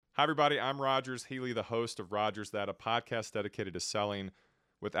Hi, everybody. I'm Rogers Healy, the host of Rogers That, a podcast dedicated to selling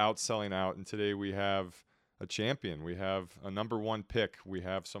without selling out. And today we have a champion. We have a number one pick. We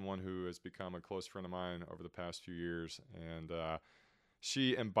have someone who has become a close friend of mine over the past few years. And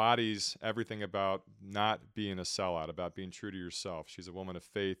she embodies everything about not being a sellout, about being true to yourself. She's a woman of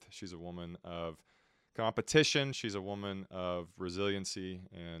faith. She's a woman of competition. She's a woman of resiliency.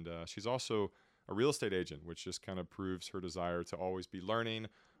 And she's also a real estate agent, which just kind of proves her desire to always be learning,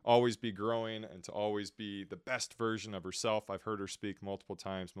 always be growing, and to always be the best version of herself. I've heard her speak multiple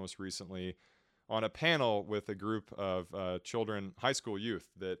times, most recently on a panel with a group of children, high school youth,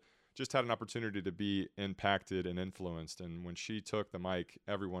 that just had an opportunity to be impacted and influenced. And when she took the mic,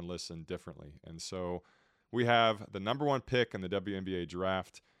 everyone listened differently. And so we have the number one pick in the WNBA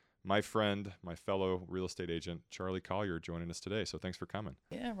draft, my friend, my fellow real estate agent, Charli Collier, joining us today. So thanks for coming.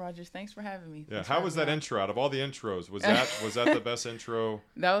 Yeah, Rogers, thanks for having me. Yeah, how was that intro? Out of all the intros, was that the best intro?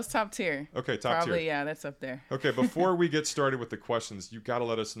 That was top tier. Okay, top tier. Probably, yeah, that's up there. Okay, before we get started with the questions, you got to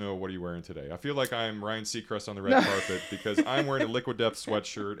let us know, what are you wearing today? I feel like I'm Ryan Seacrest on the red carpet because I'm wearing a Liquid Death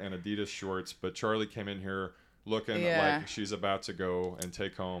sweatshirt and Adidas shorts, but Charli came in here looking like she's about to go and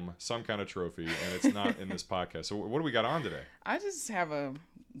take home some kind of trophy, and it's not in this podcast. So what do we got on today? I just have a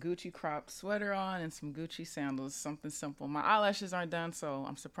Gucci crop sweater on and some Gucci sandals, something simple. My eyelashes aren't done, so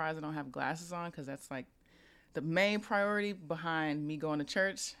I'm surprised I don't have glasses on because that's like the main priority behind me going to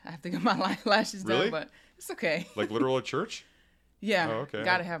church. I have to get my lashes done, but it's okay. Like literal at church? Yeah, okay.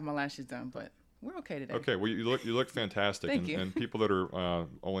 Got to have my lashes done, but we're okay today. Okay, well, you look fantastic. Thank you. And people that are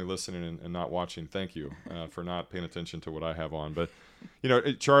only listening and not watching, thank you for not paying attention to what I have on. But, you know,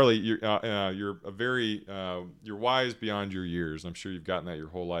 Charli, you're a very you're wise beyond your years. I'm sure you've gotten that your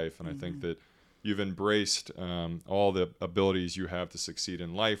whole life, and I think that you've embraced all the abilities you have to succeed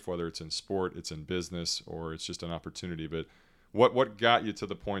in life, whether it's in sport, it's in business, or it's just an opportunity. But what got you to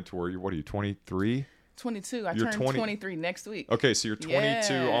the point to where what are you, 23? 22. I turn 23 next week. Okay, so you're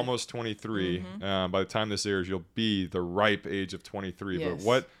 22, almost 23. By the time this airs, you'll be the ripe age of 23. Yes.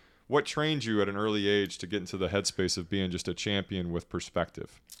 But what trained you at an early age to get into the headspace of being just a champion with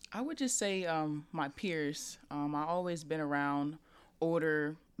perspective? I would just say my peers. I've always been around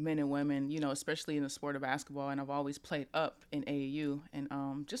older men and women, you know, especially in the sport of basketball, and I've always played up in AAU.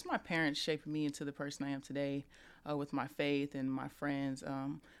 And just my parents shaped me into the person I am today with my faith and my friends.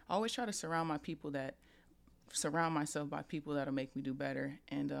 I always try to surround myself by people that'll make me do better.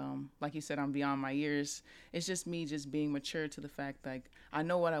 And like you said, I'm beyond my years. It's just me just being mature to the fact that I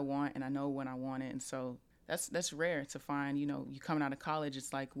know what I want and I know when I want it. And so that's rare to find. You know, you coming out of college,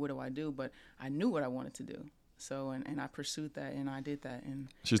 it's like, what do I do? But I knew what I wanted to do. So, and I pursued that, and I did that. And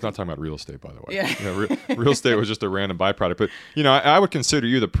she's not talking about real estate, by the way. Yeah. Real estate was just a random byproduct. But, you know, I would consider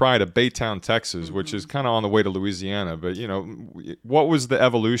you the pride of Baytown, Texas, which is kind of on the way to Louisiana. But, you know, what was the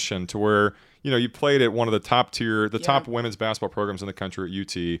evolution to where, you know, you played at one of the top tier, top women's basketball programs in the country at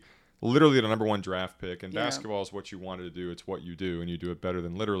UT, literally the number one draft pick. And basketball is what you wanted to do. It's what you do, and you do it better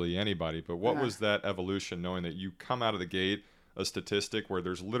than literally anybody. But what was that evolution, knowing that you come out of the gate a statistic where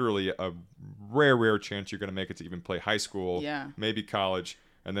there's literally a rare chance you're going to make it to even play high school, maybe college,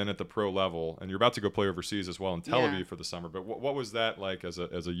 and then at the pro level, and you're about to go play overseas as well in Tel Aviv for the summer. But what was that like as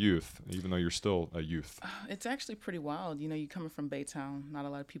a youth, even though you're still a youth? It's actually pretty wild. You know, you coming from Baytown, not a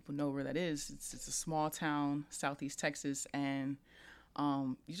lot of people know where that is. It's a small town, Southeast Texas, and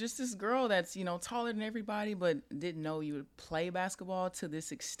you're just this girl that's, you know, taller than everybody, but didn't know you would play basketball to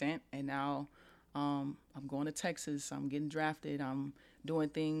this extent. And now I'm going to Texas. I'm getting drafted. I'm doing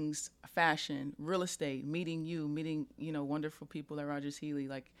things, fashion, real estate, meeting you know, wonderful people like Rogers Healy.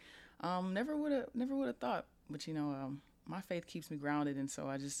 Like, never would have thought. But, you know, my faith keeps me grounded. And so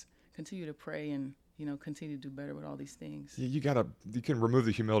I just continue to pray and, you know, continue to do better with all these things. You can remove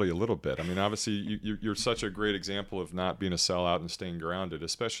the humility a little bit. I mean, obviously you're such a great example of not being a sellout and staying grounded,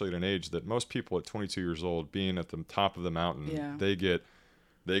 especially at an age that most people at 22 years old, being at the top of the mountain,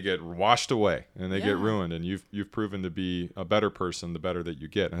 they get washed away and they get ruined. And you've proven to be a better person the better that you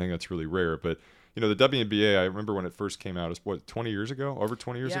get. I think that's really rare. But, you know, the WNBA, I remember when it first came out, it's 20 years ago? Over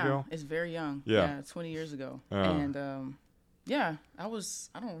 20 years ago? Yeah, it's very young. Yeah, 20 years ago. And,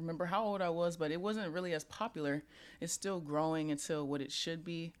 I don't remember how old I was, but it wasn't really as popular. It's still growing until what it should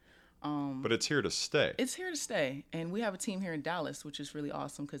be. But it's here to stay. It's here to stay. And we have a team here in Dallas, which is really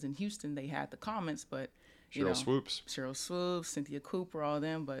awesome because in Houston they had the Comments, but Cheryl Swoops, Cynthia Cooper, all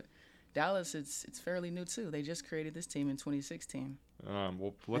them. But Dallas, it's fairly new too. They just created this team in 2016.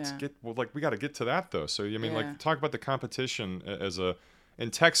 We got to get to that though. So I mean, talk about the competition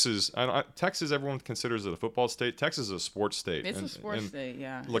in Texas. Texas, everyone considers it a football state. Texas is a sports state. It's a sports state,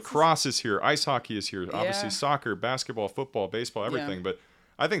 yeah. Lacrosse is here, ice hockey is here, obviously soccer, basketball, football, baseball, everything. But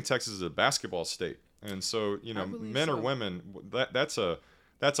I think Texas is a basketball state, and so men or women, that's a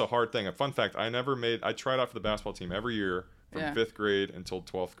hard thing. A fun fact: I tried out for the basketball team every year from 5th grade until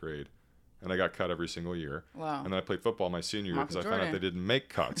 12th grade, and I got cut every single year. Wow. And then I played football my senior year because I found out they didn't make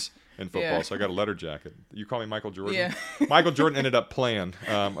cuts in football, Yeah. so I got a letter jacket. You call me Michael Jordan? Yeah. Michael Jordan ended up playing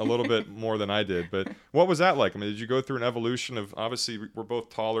a little bit more than I did, but what was that like? I mean, did you go through an evolution of, obviously we're both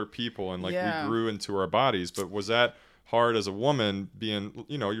taller people and we grew into our bodies, but was that hard as a woman being,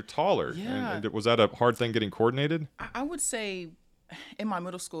 you're taller? Yeah. And was that a hard thing getting coordinated? I would say in my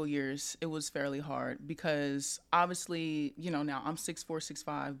middle school years, it was fairly hard because obviously, now I'm 6'4",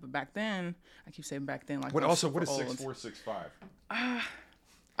 6'5", but back then, I keep saying back then, like what I'm is super 6'4", old. 6'5"?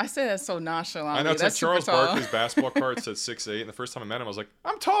 I say that so nonchalantly. I know it's That's like Charles super tall. Barkley's basketball card said 6'8", and the first time I met him, I was like,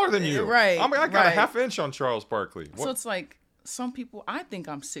 I'm taller than you. Right, I got a right. half inch on Charles Barkley. So it's like some people, I think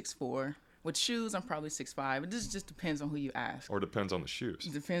I'm 6'4". With shoes, I'm probably 6'5". It just depends on who you ask. Or depends on the shoes.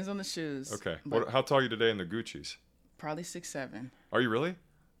 It depends on the shoes. Okay. How tall are you today in the Gucci's? Probably 6'7". Are you really?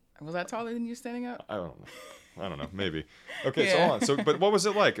 Was I taller than you standing up? I don't know. Maybe. Okay, Yeah. so hold on. But what was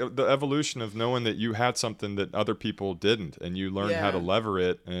it like? The evolution of knowing that you had something that other people didn't, and you learned how to lever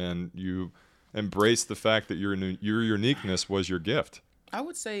it, and you embraced the fact that your uniqueness was your gift. I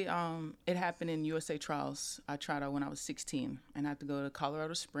would say it happened in USA trials. I tried out when I was 16, and I had to go to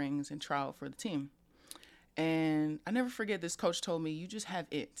Colorado Springs and try out for the team. And I never forget, this coach told me, you just have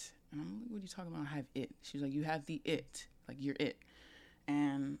it. And I'm like, what are you talking about? I have it. She was like, you have the it. Like, you're it.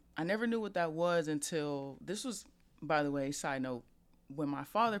 And I never knew what that was until, this was, by the way, side note, when my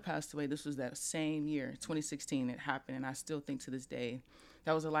father passed away, this was that same year, 2016, it happened. And I still think to this day,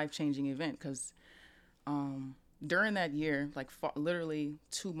 that was a life-changing event because during that year, like literally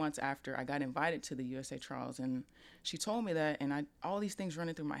 2 months after, I got invited to the USA trials. And she told me that, and all these things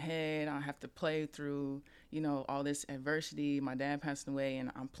running through my head. I have to play through, all this adversity. My dad passed away, and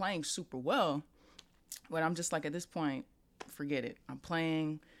I'm playing super well. But I'm just like, at this point, forget it. I'm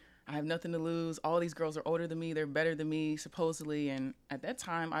playing. I have nothing to lose. All these girls are older than me. They're better than me, supposedly. And at that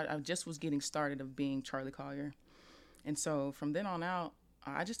time, I just was getting started of being Charli Collier. And so from then on out,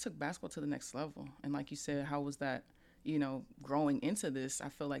 I just took basketball to the next level. And like you said, how was that, growing into this? I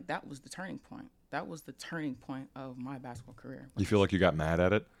feel like that was the turning point. That was the turning point of my basketball career. You feel like you got mad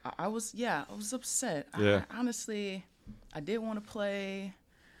at it? I was upset. Yeah. Honestly, I did want to play.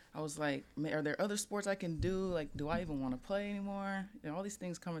 I was like, are there other sports I can do? Like, do I even want to play anymore? All these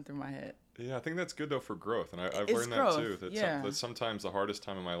things coming through my head. Yeah, I think that's good, though, for growth. And I've It's learned growth, that, too. yeah. That sometimes the hardest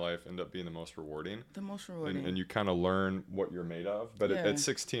time in my life end up being the most rewarding. The most rewarding. And you kind of learn what you're made of. But Yeah. at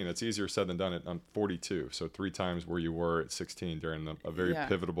 16, it's easier said than done. I'm 42, so 3 times where you were at 16 during a very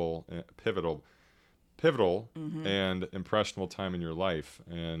pivotal and impressionable time in your life.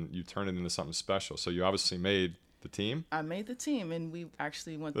 And you turn it into something special. So you obviously made the team. I made the team, and we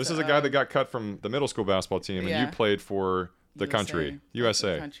actually went This to, is a guy that got cut from the middle school basketball team, and you played for the country,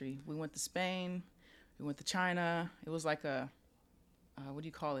 USA. The country. We went to Spain. We went to China. It was like a, what do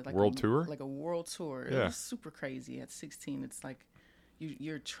you call it? Like world tour? Like a world tour. Yeah. It was super crazy. At 16, it's like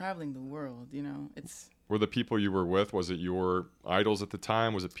you're traveling the world, Were the people you were with, was it your idols at the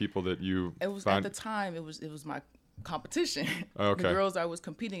time? Was it people that you It was found? At the time, it was my competition. Okay. The girls I was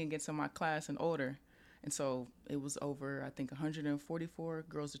competing against in my class and older. And so it was over, I think, 144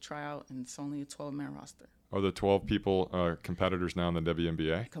 girls to try out, and it's only a 12-man roster. Are the 12 people competitors now in the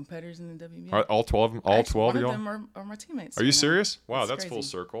WNBA? Competitors in the WNBA. Are all 12 of them? All Actually, 12 of one y'all? of them are my teammates. Are you right now. serious? Wow, It's that's full crazy.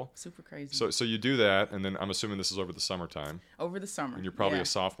 circle. Super crazy. So you do that, and then I'm assuming this is over the summertime, Over the summer. and you're probably yeah. a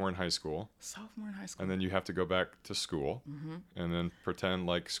sophomore in high school, Sophomore in high school. and then you have to go back to school, and then pretend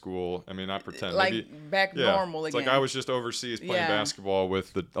like school. I mean, not pretend. like maybe, back normal it's again. like I was just overseas playing Yeah. basketball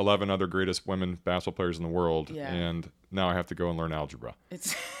with the 11 other greatest women basketball players in the world, Yeah. and now I have to go and learn algebra.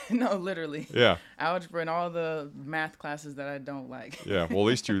 It's no, literally. Yeah. Algebra and all the math classes that I don't like. Yeah, well, at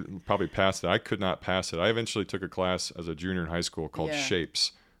least you probably passed it. I could not pass it. I eventually took a class as a junior in high school called Yeah.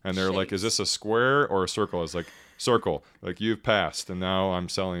 Shapes. And they're like, is Shapes. this a square or a circle? I was like, circle. Like, you've passed, and now I'm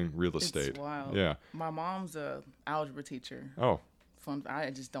selling real estate. It's wild. Yeah. My mom's a algebra teacher. Oh, I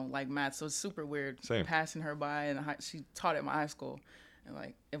just don't like math, so it's super weird Same. passing her by. And she taught at my high school, and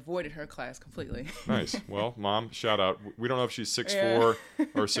like avoided her class completely. nice. Well, Mom, shout out. We don't know if she's 6'4"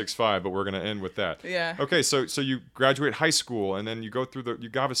 or 6'5", but we're going to end with that. Yeah. Okay, so you graduate high school, and then you go through you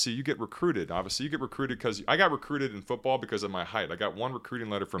get recruited. Obviously, you get recruited because I got recruited in football because of my height. I got one recruiting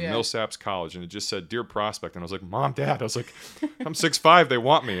letter from Yeah. Millsaps College, and it just said, "Dear prospect," and I was like, "Mom, Dad," I was like, "I'm 6'5", they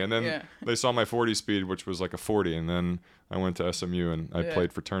want me." And then Yeah. they saw my 40 speed, which was like a 40, and then I went to SMU and I Yeah.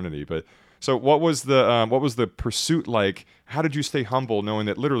 played fraternity. But so what was the pursuit like? How did you stay humble, knowing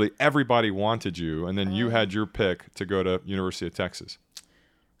that literally everybody wanted you, and then you had your pick to go to University of Texas?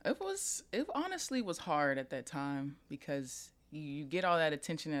 It honestly was hard at that time because you get all that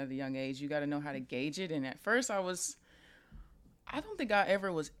attention at a young age. You got to know how to gauge it. And at first I don't think I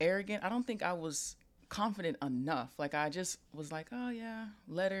ever was arrogant. I don't think I was confident enough. Like I just was like, oh yeah,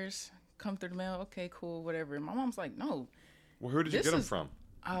 letters come through the mail. Okay, cool, whatever. And my mom's like, no. Well, who did you get them from?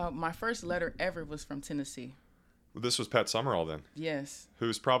 My first letter ever was from Tennessee. Well, this was Pat Summerall then. Yes.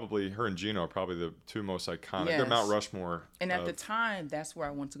 Who's probably, her and Gino are probably the two most iconic. Yes. They're Mount Rushmore. And at the time, that's where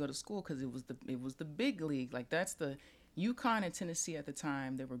I wanted to go to school because it was the big league. Like that's the UConn and Tennessee at the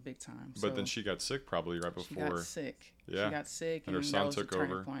time. They were big time. But then she got sick probably right before. She got sick. Yeah. She got sick, and her son that was took the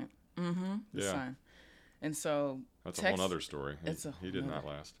turning over. point. Mm-hmm. The Yeah. son. And so That's a whole other story. He did not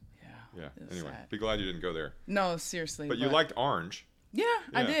last. Yeah. Yeah. Anyway, sad. be glad you didn't go there. No, seriously. But you liked orange. Yeah,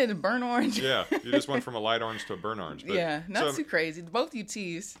 I did. Burnt orange. Yeah, you just went from a light orange to a burnt orange. But, yeah, not too crazy. Both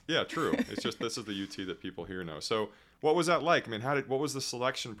UTs. Yeah, true. It's just this is the UT that people here know. So what was that like? I mean, what was the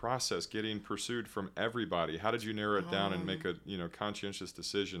selection process getting pursued from everybody? How did you narrow it down and make a conscientious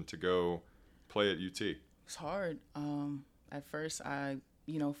decision to go play at UT? It's hard. At first,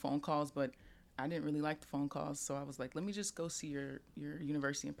 phone calls, but I didn't really like the phone calls. So I was like, let me just go see your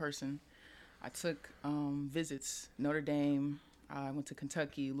university in person. I took visits, Notre Dame. I went to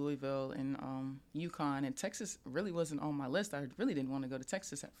Kentucky, Louisville, and UConn. And Texas really wasn't on my list. I really didn't want to go to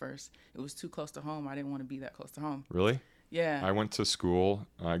Texas at first. It was too close to home. I didn't want to be that close to home. Really? Yeah. I went to school.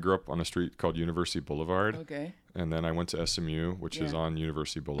 I grew up on a street called University Boulevard. Okay. And then I went to SMU, which is on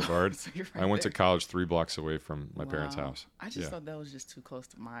University Boulevard. So you're right I went there. to college 3 blocks away from my parents' house. I just thought that was just too close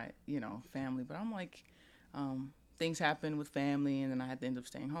to my, family. But I'm like, things happen with family, and then I had to end up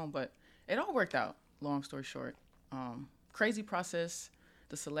staying home. But it all worked out, long story short. Crazy process.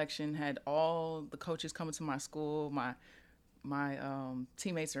 The selection had all the coaches coming to my school. My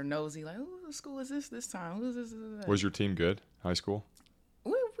teammates are nosy, like, who school is this time? Who's this? Was your team good, high school?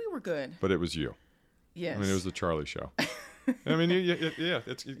 We were good. But it was you. Yes. I mean, it was the Charlie show. I mean, you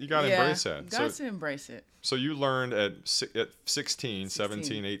got to embrace that. Got to embrace it. So you learned at 16,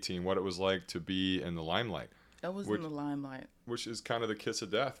 17, 18 what it was like to be in the limelight. That was in the limelight. Which is kind of the kiss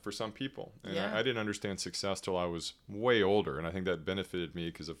of death for some people. And Yeah. I didn't understand success till I was way older. And I think that benefited me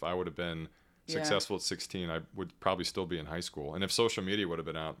because if I would have been successful at 16, I would probably still be in high school. And if social media would have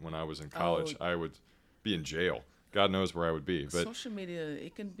been out when I was in college, I would be in jail. God knows where I would be. But social media,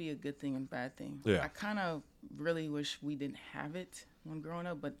 it can be a good thing and bad thing. Yeah. I kind of really wish we didn't have it when growing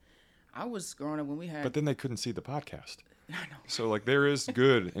up, but I was growing up when we had. But then they couldn't see the podcast. I know. So like there is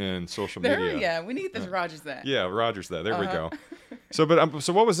good in social media. Yeah, we need this Rogers that. Yeah, Rogers that. There we go. So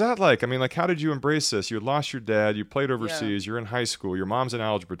what was that like? I mean, like how did you embrace this? You had lost your dad, you played overseas, you're in high school, your mom's an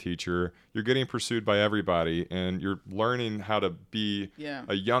algebra teacher, you're getting pursued by everybody, and you're learning how to be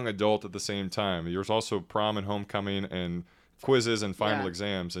a young adult at the same time. There's also prom and homecoming and quizzes and final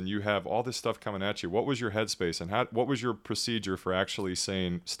exams, and you have all this stuff coming at you. What was your headspace, and what was your procedure for actually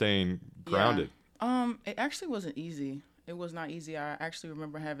staying grounded? It actually wasn't easy. It was not easy. I actually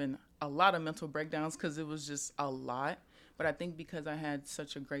remember having a lot of mental breakdowns because it was just a lot. But I think because I had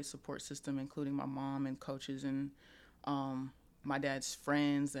such a great support system, including my mom and coaches and my dad's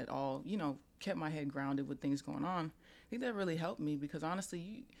friends that all, kept my head grounded with things going on, I think that really helped me because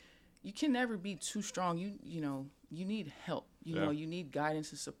honestly, you can never be too strong. You need help. You need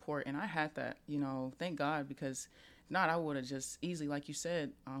guidance and support. And I had that, thank God, because if not, I would have just easily, like you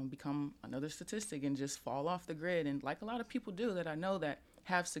said, become another statistic and just fall off the grid. And like a lot of people do that I know that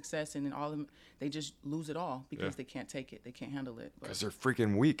have success and then all of them, they just lose it all because they can't take it. They can't handle it. Because they're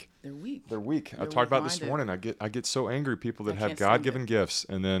freaking weak. They're weak. They're weak. I talked about this morning. I get so angry. People that have God-given gifts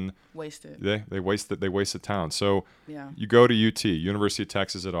and then waste it. They waste it. They waste the talent. So you go to UT, University of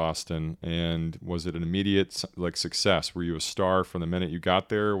Texas at Austin, and was it an immediate success? Were you a star from the minute you got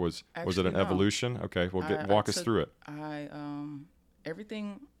there? Was it an evolution? Okay, well walk us through it.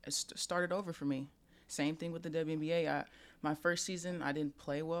 Everything started over for me. Same thing with the WNBA. My first season, I didn't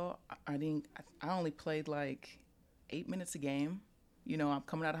play well. I only played like 8 minutes a game. I'm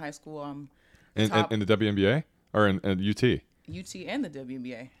coming out of high school. I'm in the WNBA or in UT? UT and the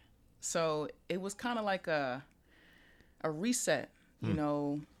WNBA. So it was kind of like a reset.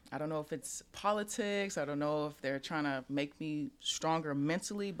 I don't know if it's politics. I don't know if they're trying to make me stronger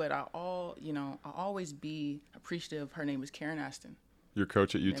mentally, but I'll always be appreciative. Her name is Karen Aston. Your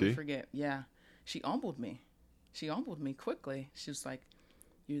coach at UT? Never forget. Yeah. She humbled me. She humbled me quickly. She was like,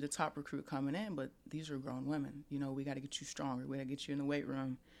 you're the top recruit coming in, but these are grown women. We got to get you stronger. We got to get you in the weight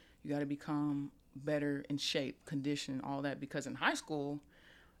room. You got to become better in shape, condition, all that. Because in high school,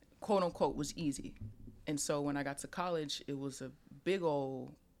 quote unquote, was easy. And so when I got to college, it was a big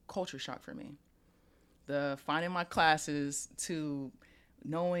old culture shock for me. The finding my classes to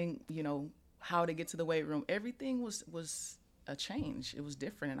knowing, how to get to the weight room. Everything was a change. It was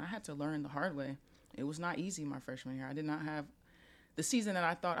different, and I had to learn the hard way. It was not easy my freshman year. I did not have the season that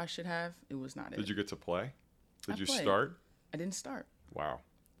I thought I should have. It was not it. Did you get to play? Did you played. start? I didn't start. Wow.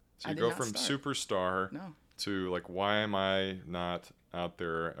 So I you did go not from start. superstar No. to like, why am I not out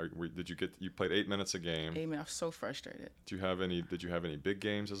there? You played 8 minutes a game? I was so frustrated. Did you have any big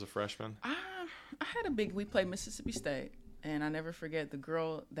games as a freshman? I had we played Mississippi State, and I never forget the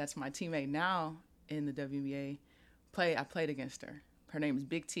girl that's my teammate now in the WNBA. I played against her. Her name is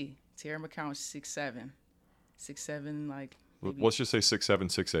Big T. Tierra McCown, 6'7", like. Maybe. Let's just say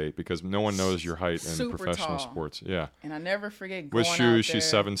 6'7", 6'8", because no one knows your height in Super professional tall. sports. Yeah. And I never forget going With out shoes, there.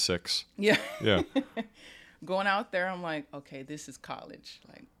 she's 7'6". Yeah. Yeah. Going out there, I'm like, okay, this is college.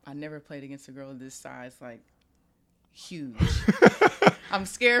 Like, I never played against a girl this size, like, huge. I'm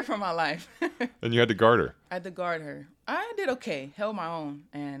scared for my life. And you had to guard her. I had to guard her. I did okay, held my own,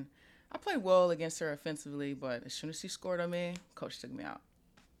 and I played well against her offensively, but as soon as she scored on me, coach took me out.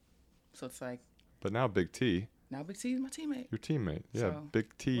 So it's like. But now Big T. Now Big T is my teammate. Your teammate. Yeah, So,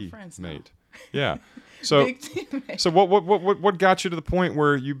 Big T we're friends mate. now. Yeah. So Big teammate. So what got you to the point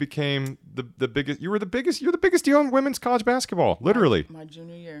where you became the biggest? You're the biggest deal in women's college basketball, literally. My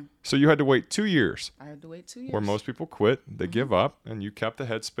junior year. So you had to wait 2 years. I had to wait 2 years. Where most people quit, they give up, and you kept the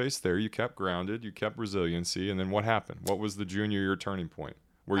headspace there. You kept grounded, you kept resiliency, and then what happened? What was the junior year turning point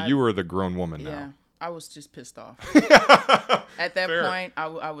where you were the grown woman now? Yeah, I was just pissed off. At that point,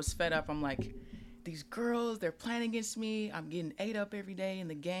 I was fed up. I'm like, these girls, they're playing against me. I'm getting ate up every day in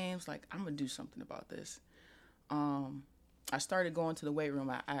the games. Like, I'm going to do something about this. I started going to the weight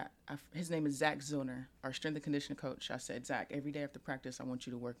room. His name is Zach Zillner, our strength and conditioning coach. I said, Zach, every day after practice, I want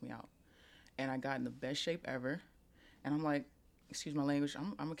you to work me out. And I got in the best shape ever. And I'm like, excuse my language,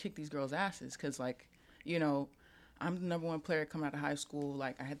 I'm going to kick these girls' asses. Because, like, I'm the number one player coming out of high school.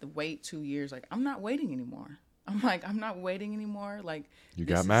 Like, I had to wait 2 years. Like, I'm not waiting anymore. I'm not waiting anymore. Like, you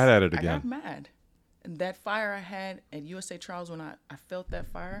got mad at it again. I got mad. And that fire I had at USA Trials, when I felt that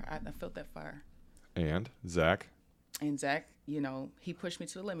fire, I felt that fire. And Zach, he pushed me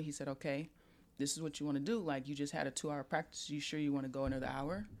to the limit. He said, okay, this is what you want to do. Like, you just had a 2-hour practice. You sure you want to go another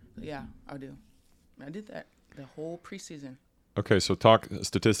hour? So, yeah, I'll do. And I did that the whole preseason. Okay, so talk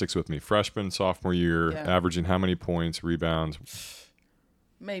statistics with me. Freshman, sophomore year, averaging how many points, rebounds?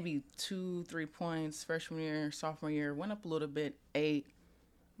 Maybe 2-3 points. Freshman year, sophomore year, went up a little bit, 8.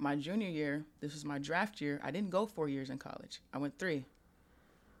 My junior year, this was my draft year. I didn't go 4 years in college. I went 3.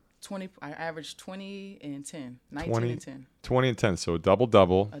 20. I averaged 20 and 10. 19 and 10. 20 and 10. So a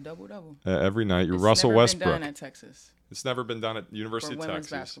double-double. A double-double. Every night. You're It's Russell never Westbrook. been done at Texas. It's never been done at University for of women's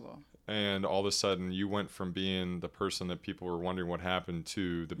Texas. Basketball. And all of a sudden, you went from being the person that people were wondering what happened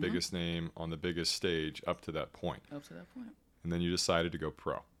to the biggest name on the biggest stage up to that point. Up to that point. And then you decided to go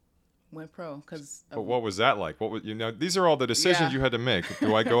pro. Went pro because. But what was that like? These are all the decisions you had to make.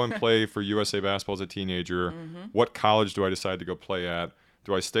 Do I go and play for USA Basketball as a teenager? What college do I decide to go play at?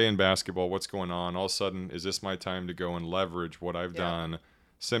 Do I stay in basketball? What's going on? All of a sudden, is this my time to go and leverage what I've done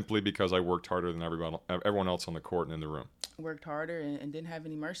simply because I worked harder than everyone else on the court and in the room? Worked harder and didn't have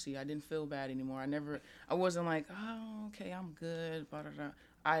any mercy. I didn't feel bad anymore. I wasn't like, oh, okay, I'm good. Blah, blah,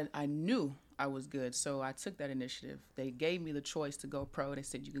 blah. I knew I was good, so I took that initiative. They gave me the choice to go pro. They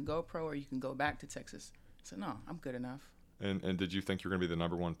said, you can go pro or you can go back to Texas. I said, no, I'm good enough. And did you think you were going to be the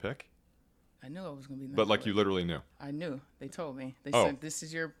number one pick? I knew I was going to be the But like you literally knew? I knew. They told me. They said, this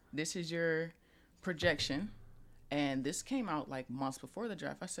is your projection. And this came out like months before the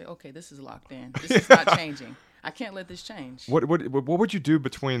draft. I say, okay, this is locked in. This is not changing. I can't let this change. What would you do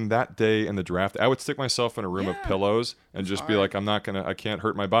between that day and the draft? I would stick myself in a room of pillows and just be like, I can't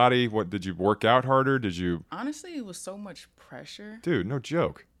hurt my body. What, did you work out harder? Did you? Honestly, it was so much pressure. Dude, no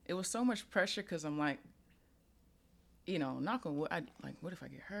joke. It was so much pressure because I'm like, knock on wood. What if I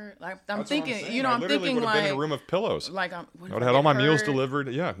get hurt? Like, I'm thinking, I'm thinking would have been in a room room of pillows. Like, I would have had all my meals delivered.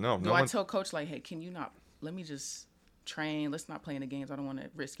 Yeah, no. I tell coach, like, hey, can you not, let me just train. Let's not play in the games. I don't want to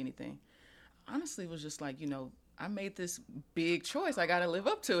risk anything. Honestly, it was just like, I made this big choice. I got to live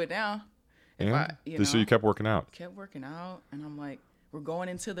up to it now. So you kept working out. Kept working out. And I'm like, we're going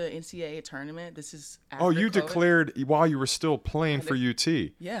into the NCAA tournament. This is after you COVID. declared while you were still playing for UT.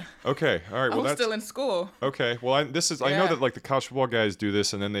 Yeah. Okay. All right. Well, I was still in school. Okay. Well, I know that like the college football guys do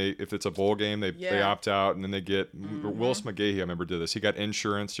this, and then if it's a bowl game, they opt out, and then they get Willis McGahee. I remember did this. He got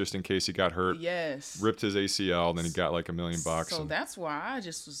insurance just in case he got hurt. Yes. Ripped his ACL, and then he got like $1 million. So that's why I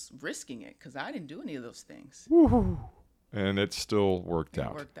just was risking it because I didn't do any of those things. Woo-hoo. And it still worked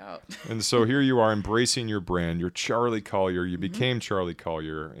out. It worked out. And so here you are embracing your brand. You're Charli Collier. You became Charli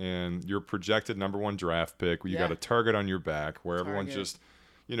Collier. And you're projected number 1 draft pick. You got a target on your back where everyone just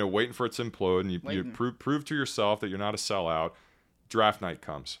waiting for it to implode, and you prove to yourself that you're not a sellout. Draft night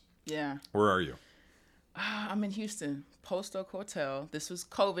comes. Yeah. Where are you? I'm in Houston, Post Oak Hotel. This was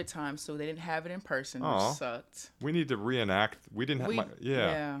COVID time, so they didn't have it in person, which sucked. We need to reenact. We didn't have.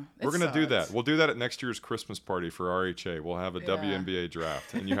 Yeah. We're gonna do that. We'll do that at next year's Christmas party for RHA. We'll have a WNBA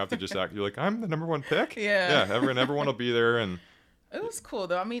draft, and you have to just act. You're like, I'm the number one pick. Yeah. Yeah. Everyone will be there, and it was cool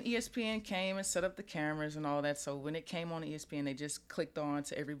though. I mean, ESPN came and set up the cameras and all that. So when it came on ESPN, they just clicked on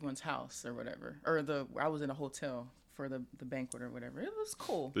to everyone's house or whatever. I was in a hotel for the banquet or whatever. It was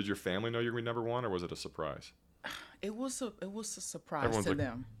cool. Did your family know you were number one, or was it a surprise? It was a surprise to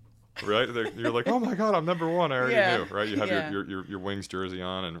them. Right? You're like, oh my God, I'm number one. I already knew, right? You have your Wings jersey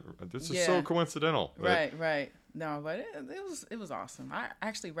on, and this is so coincidental. Right. No, but it was awesome. I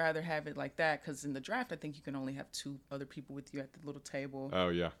actually rather have it like that because in the draft, I think you can only have 2 other people with you at the little table. Oh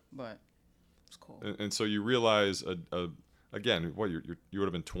yeah. But it's cool. And so you realize again, what you would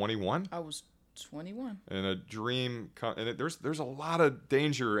have been 21. I was 21. And a dream, there's a lot of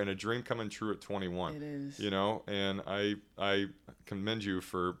danger in a dream coming true at 21. It is. And I commend you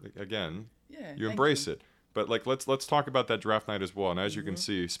for, again, you thank embrace you. it. But let's talk about that draft night as well. And as you can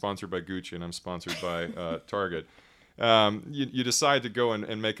see, sponsored by Gucci, and I'm sponsored by Target. You decide to go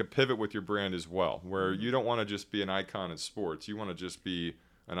and make a pivot with your brand as well, where you don't want to just be an icon in sports. You want to just be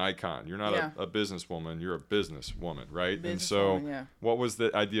an icon. You're not a businesswoman. You're a businesswoman, right? And so what was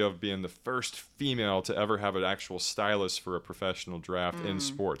the idea of being the first female to ever have an actual stylist for a professional draft in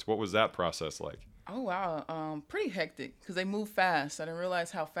sports? What was that process like? Oh, wow. Pretty hectic because they move fast. I didn't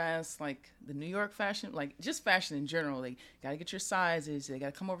realize how fast, like, the New York fashion, like, just fashion in general, they got to get your sizes. They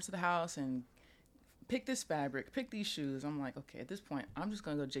got to come over to the house and pick this fabric, pick these shoes. I'm like, okay, at this point, I'm just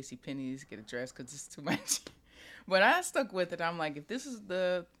going to go to JCPenney's, get a dress because it's too much. But I stuck with it. I'm like, if this is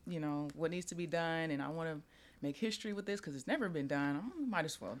what needs to be done and I want to make history with this because it's never been done, I might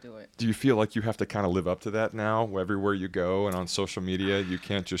as well do it. Do you feel like you have to kind of live up to that now everywhere you go and on social media? You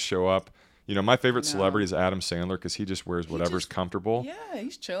can't just show up. My favorite celebrity is Adam Sandler because he just wears whatever's comfortable. Yeah,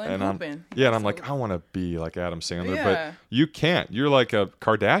 he's chilling, and hooping. I'm like, I want to be like Adam Sandler, but you can't. You're like a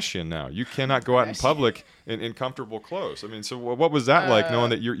Kardashian now. You cannot go out in public in comfortable clothes. I mean, so what was that like,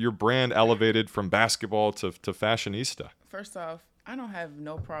 knowing that your brand elevated from basketball to fashionista? First off, I don't have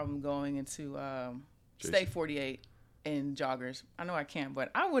no problem going into State 48 in joggers. I know I can't,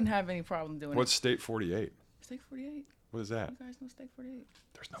 but I wouldn't have any problem doing it. What's State 48? State 48. What is that? You guys know Steak 48?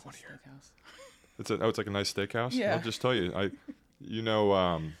 There's no one here. Steakhouse. It's like a nice steakhouse? Yeah. I'll just tell you. But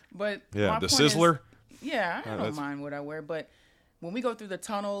the Sizzler? I don't mind what I wear, but when we go through the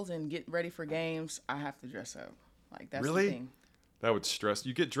tunnels and get ready for games, I have to dress up. Like, that's the thing. That would stress.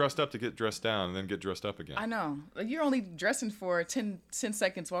 You get dressed up to get dressed down and then get dressed up again. I know. Like, you're only dressing for 10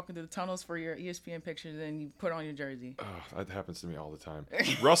 seconds walking through the tunnels for your ESPN pictures, and you put on your jersey. Oh, that happens to me all the time.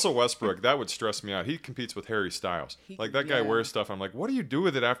 Russell Westbrook, that would stress me out. He competes with Harry Styles. That guy wears stuff. I'm like, what do you do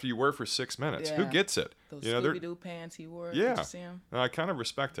with it after you wear it for 6 minutes? Who gets it? Those Scooby-Doo pants he wore. Yeah. Did you see him? I kind of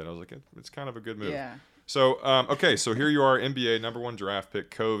respect it. I was like, it's kind of a good move. Yeah. So, so here you are, NBA, number one draft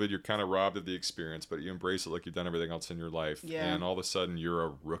pick, COVID. You're kind of robbed of the experience, but you embrace it like you've done everything else in your life. Yeah. And all of a sudden, you're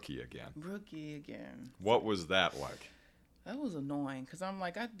a rookie again. What was that like? That was annoying because I'm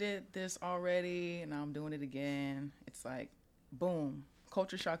like, I did this already, and now I'm doing it again. It's like, boom,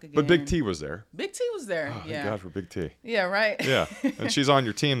 culture shock again. But Big T was there. Big T was there. Oh, thank God for Big T. Yeah, right. Yeah, and she's on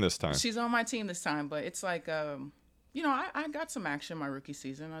your team this time. She's on my team this time, but it's like, I got some action my rookie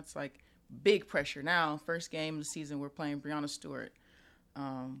season. That's like big pressure. Now, first game of the season, we're playing Breonna Stewart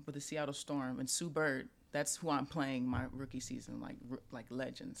with the Seattle Storm and Sue Bird. That's who I'm playing my rookie season, like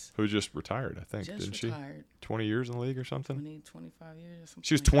legends. Who just retired, I think, didn't she? 20 years in the league or something? 25 years or something.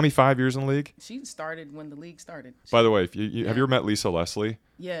 She was 25 years in the league? She started when the league started. By the way, have you ever met Lisa Leslie?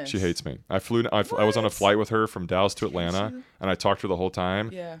 Yes. She hates me. I was on a flight with her from Dallas to Atlanta, and I talked to her the whole time.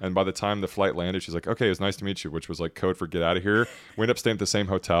 Yeah. And by the time the flight landed, she's like, okay, it was nice to meet you, which was like code for get out of here. We ended up staying at the same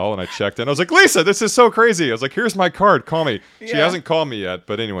hotel, and I checked in. I was like, Lisa, this is so crazy. I was like, here's my card. Call me. Yeah. She hasn't called me yet,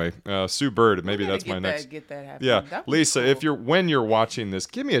 but anyway, Sue Bird, maybe that's my next. Get that happening. Yeah. Lisa, cool. When you're watching this,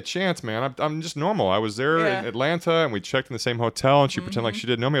 give me a chance, man. I'm just normal. I was there in Atlanta, and we checked in the same hotel, and she pretended like she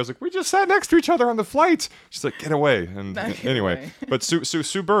didn't know me. I was like, we just sat next to each other on the flight. She's like, get away. And anyway, but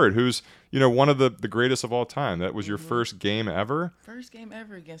Sue Bird, who's one of the greatest of all time. That was your first game ever? First game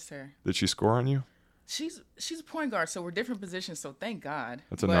ever against her. Did she score on you? She's a point guard, so we're different positions, so thank God.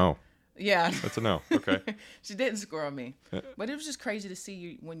 That's a no. Yeah. That's a no. Okay. She didn't score on me. But it was just crazy to see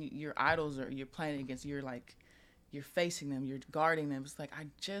you when your idols you're playing against, you're facing them, you're guarding them. It's like, I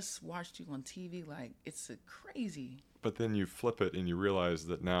just watched you on TV. Like, it's crazy. But then you flip it and you realize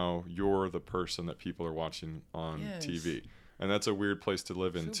that now you're the person that people are watching on TV. And that's a weird place to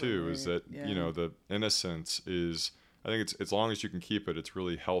live in too, is that, you know, the innocence is, I think it's as long as you can keep it, it's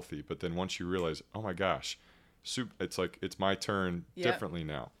really healthy. But then once you realize, oh my gosh, it's like, it's my turn differently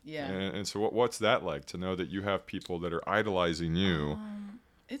now. Yeah. And so what's that like to know that you have people that are idolizing you?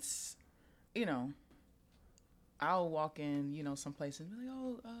 It's, you know, I'll walk in, you know, someplace and be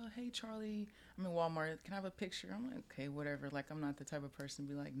like, oh, hey, Charlie, I'm in Walmart. Can I have a picture? I'm like, okay, whatever. Like, I'm not the type of person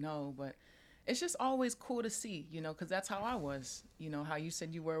to be like, no, but it's just always cool to see, you know, because that's how I was. You know, how you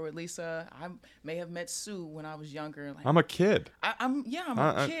said you were with Lisa. I may have met Sue when I was younger. Like, I'm a kid. I'm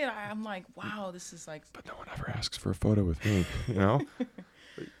a kid. I'm like, wow, this is like. But no one ever asks for a photo with me, you know?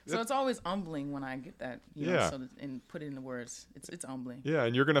 So it's always humbling when I get that, you know, and put it into words. It's humbling. Yeah,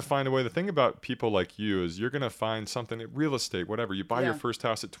 and you're going to find a way. The thing about people like you is you're going to find something, real estate, whatever. You buy your first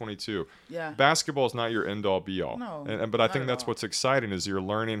house at 22. Yeah. Basketball is not your end-all, be-all. No, but I think that's what's exciting is you're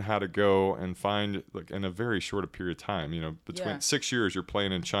learning how to go and find, like, in a very short period of time. You know, between 6 years, you're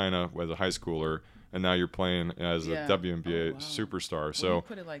playing in China as a high schooler, and now you're playing as a WNBA superstar. So when you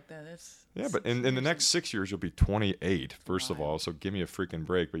put it like that, that's but in the next 6 years, you'll be 28, first of all. So give me a freaking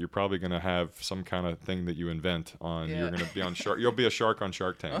break. But you're probably going to have some kind of thing that you invent on. You're going to be on Shark. You'll be a shark on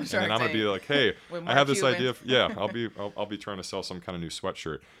Shark Tank. And then I'm going to be like, hey, I have this idea. I'll be trying to sell some kind of new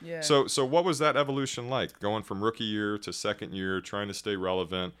sweatshirt. Yeah. So what was that evolution like? Going from rookie year to second year, trying to stay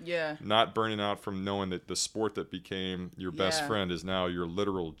relevant. Yeah. Not burning out from knowing that the sport that became your best friend is now your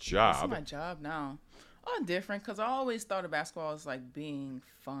literal job. It's my job now. Oh, different, because I always thought of basketball as like being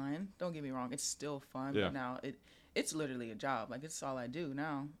fun. Don't get me wrong, it's still fun, but now it's literally a job. Like, it's all I do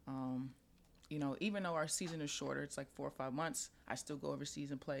now. You know, even though our season is shorter, it's like 4 or 5 months, I still go overseas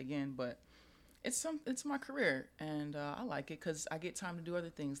and play again. But it's my career, and I like it because I get time to do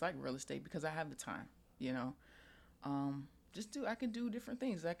other things like real estate because I have the time. You know, I can do different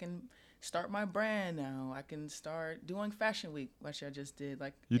things. I can start my brand now. I can start doing Fashion Week, which I just did.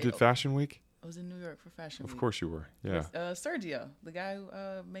 Like, you did Fashion Week? I was in New York for Fashion Week. Of course you were, yeah. Sergio, the guy who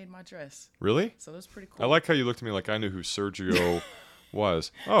made my dress. Really? So that's pretty cool. I like how you looked at me like I knew who Sergio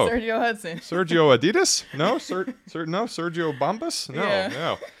was. Oh, Sergio Hudson. Sergio Adidas? No, no, Sergio Bombas?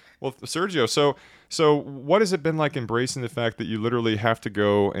 No. Well, Sergio, so what has it been like embracing the fact that you literally have to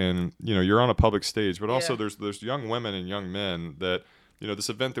go and, you know, you're on a public stage, but also there's young women and young men that, you know, this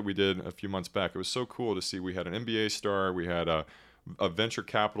event that we did a few months back, it was so cool to see. We had an NBA star, we had a venture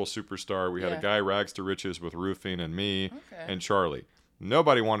capital superstar. We had a guy rags to riches with roofing and me and Charlie.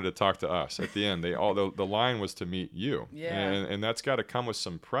 Nobody wanted to talk to us at the end. The line was to meet you. Yeah. And that's got to come with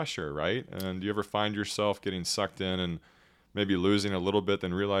some pressure, right? And do you ever find yourself getting sucked in and maybe losing a little bit,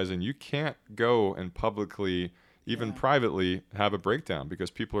 then realizing you can't go and publicly, even privately, have a breakdown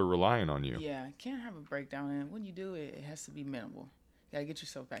because people are relying on you? Yeah, can't have a breakdown. And when you do it has to be minimal. You got to get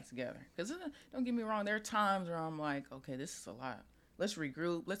yourself back together. Because don't get me wrong, there are times where I'm like, okay, this is a lot. Let's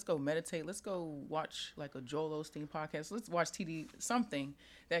regroup. Let's go meditate. Let's go watch like a Joel Osteen podcast. Let's watch TD, something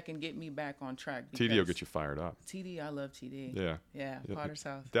that can get me back on track. TD will get you fired up. TD, I love TD. Yeah. Potter's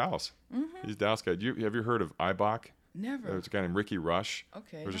House. Dallas. Mm-hmm. He's Dallas guy. Have you heard of Ibach? Never. There's a guy named Ricky Rush.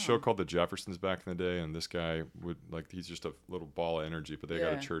 Okay. There's a show called The Jeffersons back in the day, and this guy he's just a little ball of energy, but they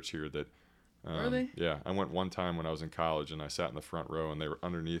got a church here that. Really? Yeah. I went one time when I was in college, and I sat in the front row, and they were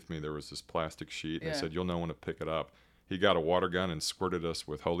underneath me. There was this plastic sheet, and they said, "You'll know when to pick it up." He got a water gun and squirted us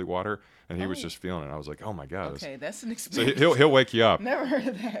with holy water, and he was just feeling it. I was like, "Oh my God!" Okay, that's an experience. So he'll wake you up. Never heard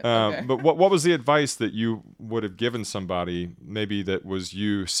of that. Okay. But what was the advice that you would have given somebody maybe that was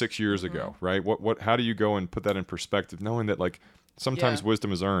you 6 years ago, right? How do you go and put that in perspective, knowing that like sometimes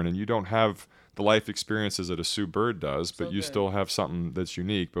wisdom is earned, and you don't have the life experiences that a Sue Bird does, but you still have something that's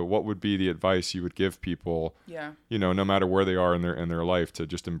unique. But what would be the advice you would give people? Yeah. You know, no matter where they are in their life, to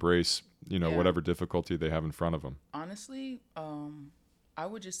just embrace, you know, whatever difficulty they have in front of them. Honestly, I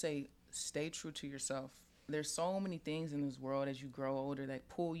would just say stay true to yourself. There's so many things in this world as you grow older that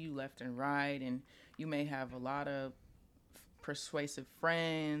pull you left and right, and you may have a lot of persuasive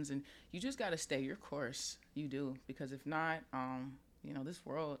friends, and you just got to stay your course. You do, because if not, you know, this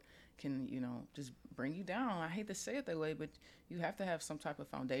world can, you know, just bring you down. I hate to say it that way, but you have to have some type of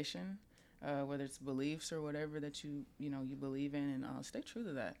foundation, whether it's beliefs or whatever that you believe in, and stay true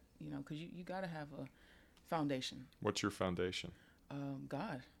to that, you know, because you got to have a foundation. What's your foundation?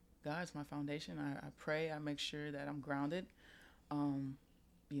 God. God's my foundation. I pray. I make sure that I'm grounded.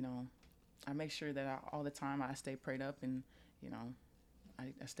 You know, I make sure that all the time I stay prayed up, and, you know,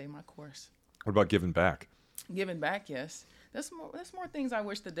 I stay my course. What about giving back? Giving back, yes. That's more things I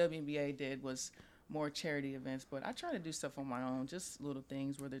wish the WNBA did, was more charity events. But I try to do stuff on my own, just little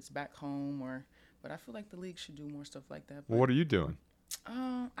things, whether it's back home but I feel like the league should do more stuff like that. But, what are you doing?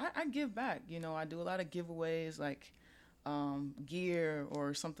 I give back. You know, I do a lot of giveaways. Like, gear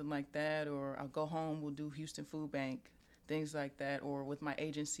or something like that, or I'll go home, we'll do Houston Food Bank, things like that, or with my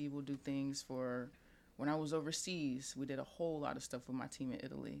agency, we'll do things for when I was overseas. We did a whole lot of stuff with my team in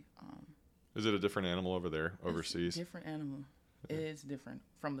Italy. Is it a different animal over there overseas? Different animal. It is different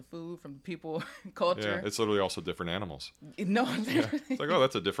from the food, from the people, culture. Yeah, it's literally also different animals. No, Yeah. It's like, oh,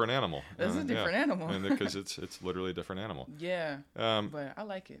 that's a different animal. That's a different animal. And because it's literally a different animal. Yeah, but I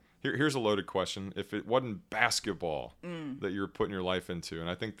like it. Here's a loaded question. If it wasn't basketball that you're putting your life into, and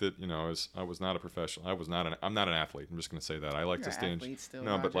I think that, as I was not a professional, I'm not an athlete. I'm just going to say that. I like to stay in. Still,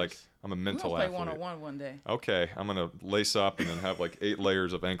 no, Rogers. But like I'm a mental athlete. We're going to play 1-on-1 one day. Okay, I'm going to lace up and then have like 8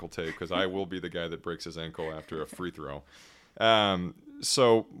 layers of ankle tape because I will be the guy that breaks his ankle after a free throw.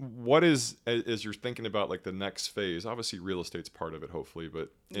 So what is, as you're thinking about like the next phase, obviously real estate's part of it, hopefully,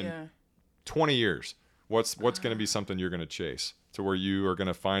 but in 20 years, what's going to be something you're going to chase to where you are going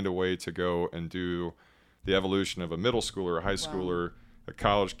to find a way to go and do the evolution of a middle schooler, a high schooler, a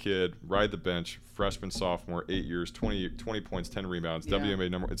college kid, ride the bench, freshman, sophomore, 8 years, 20 points, 10 rebounds,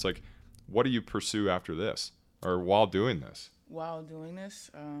 WNBA number. It's like, what do you pursue after this or while doing this? While doing this,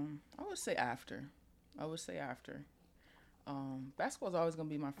 I would say after. Basketball is always going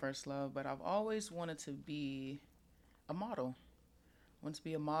to be my first love, but I've always wanted to be a model. I want to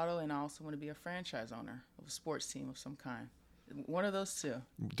be a model, and I also want to be a franchise owner of a sports team of some kind. One of those two.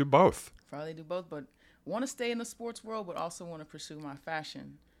 Do both. Probably do both, but want to stay in the sports world, but also want to pursue my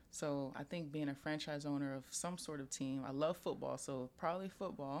fashion. So I think being a franchise owner of some sort of team. I love football, so probably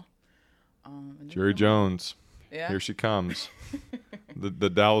football. Jerry Jones. Yeah. Here she comes. the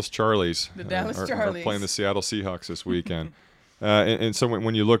Dallas Charlies. The Dallas are Charlies. Playing the Seattle Seahawks this weekend. And so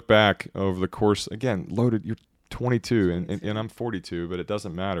when you look back over the course, again, loaded, you're 22 and I'm 42, but it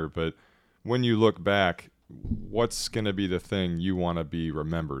doesn't matter. But when you look back, what's going to be the thing you want to be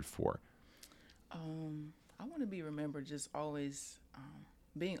remembered for? I want to be remembered just always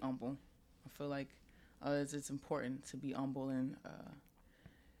being humble. I feel like it's important to be humble and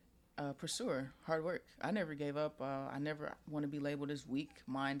pursuer, hard work. I never gave up. I never want to be labeled as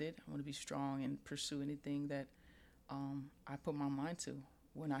weak-minded. I want to be strong and pursue anything that I put my mind to.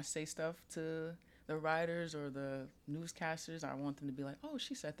 When I say stuff to the writers or the newscasters, I want them to be like, "Oh,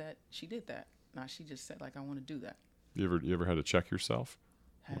 she said that. She did that." Now she just said like, "I want to do that." You ever had to check yourself?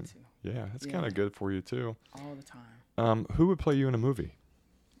 Had to. Yeah, that's kind of good for you too. All the time. Who would play you in a movie?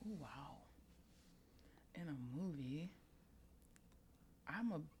 Ooh, wow. In a movie,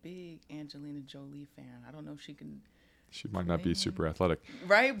 I'm a big Angelina Jolie fan. I don't know if she can. She might not be super athletic.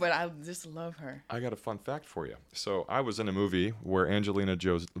 Right, but I just love her. I got a fun fact for you. So I was in a movie where Angelina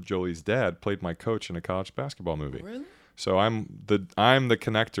Jolie's dad played my coach in a college basketball movie. Really? So I'm the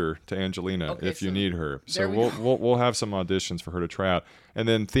connector to Angelina if you need her. So we'll have some auditions for her to try out. And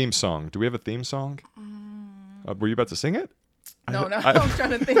then theme song. Do we have a theme song? Were you about to sing it? No, I was trying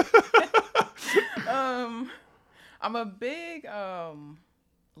to think. I'm a big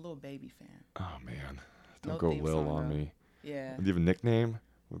Lil Baby fan. Oh man, don't go Lil on me. Yeah. Do you have a nickname?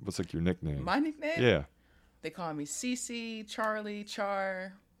 What's like your nickname? My nickname? Yeah. They call me Cece, Charlie,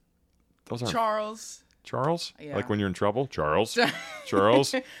 Char. Those aren't Charles. Charles? Yeah. Like when you're in trouble? Charles?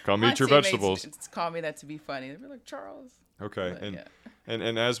 Charles? Come eat your vegetables. Call me that to be funny. They'd be like, Charles. Okay. But,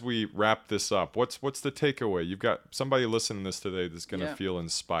 and as we wrap this up, what's the takeaway? You've got somebody listening to this today that's going to feel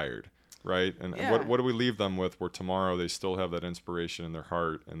inspired, right? And what do we leave them with where tomorrow they still have that inspiration in their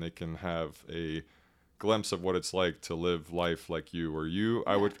heart and they can have a glimpse of what it's like to live life like you or you?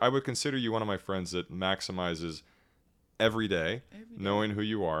 I would consider you one of my friends that maximizes every day, knowing who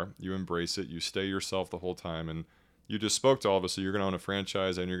you are, you embrace it, you stay yourself the whole time, and you just spoke to all of us, so you're going to own a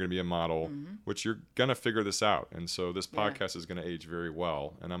franchise and you're going to be a model, which you're going to figure this out. And so this podcast is going to age very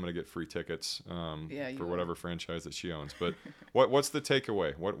well, and I'm going to get free tickets for whatever franchise that she owns. But what's the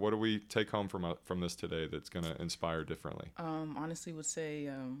takeaway? What do we take home from this today that's going to inspire differently? Honestly, would say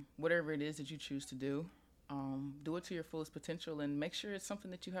whatever it is that you choose to do it to your fullest potential and make sure it's something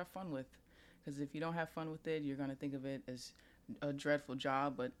that you have fun with. Because if you don't have fun with it, you're going to think of it as a dreadful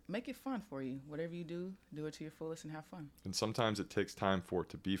job, but make it fun for you. Whatever you do it to your fullest and have fun. And sometimes it takes time for it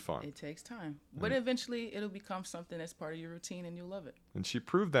to be fun. It takes time. But eventually it'll become something that's part of your routine and you'll love it. And she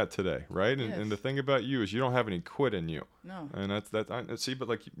proved that today, right? Yes. And the thing about you is you don't have any quit in you. No. And but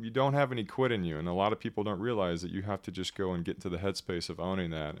like you don't have any quit in you. And a lot of people don't realize that you have to just go and get into the headspace of owning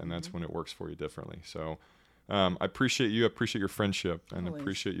that. And that's when it works for you differently. So I appreciate you. I appreciate your friendship and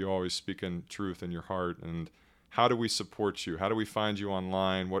appreciate you always speaking truth in your heart. And how do we support you? How do we find you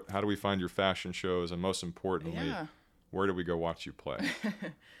online? How do we find your fashion shows? And most importantly, where do we go watch you play?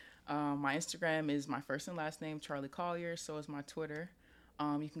 My Instagram is my first and last name, Charli Collier. So is my Twitter.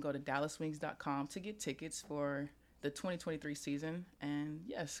 You can go to dallaswings.com to get tickets for the 2023 season. And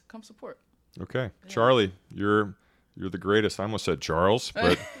yes, come support. Okay. Yeah. Charli, you're the greatest. I almost said Charles,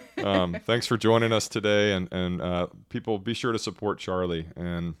 but thanks for joining us today. And people, be sure to support Charli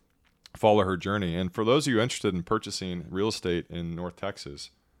and follow her journey. And for those of you interested in purchasing real estate in North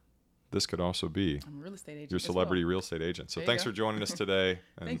Texas, this could also be I'm a real estate agent. Your celebrity real estate agent. So thanks for joining us today.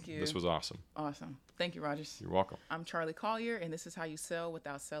 And Thank you. This was awesome. Awesome. Thank you, Rogers. You're welcome. I'm Charli Collier, and this is how you sell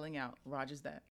without selling out. Rogers that.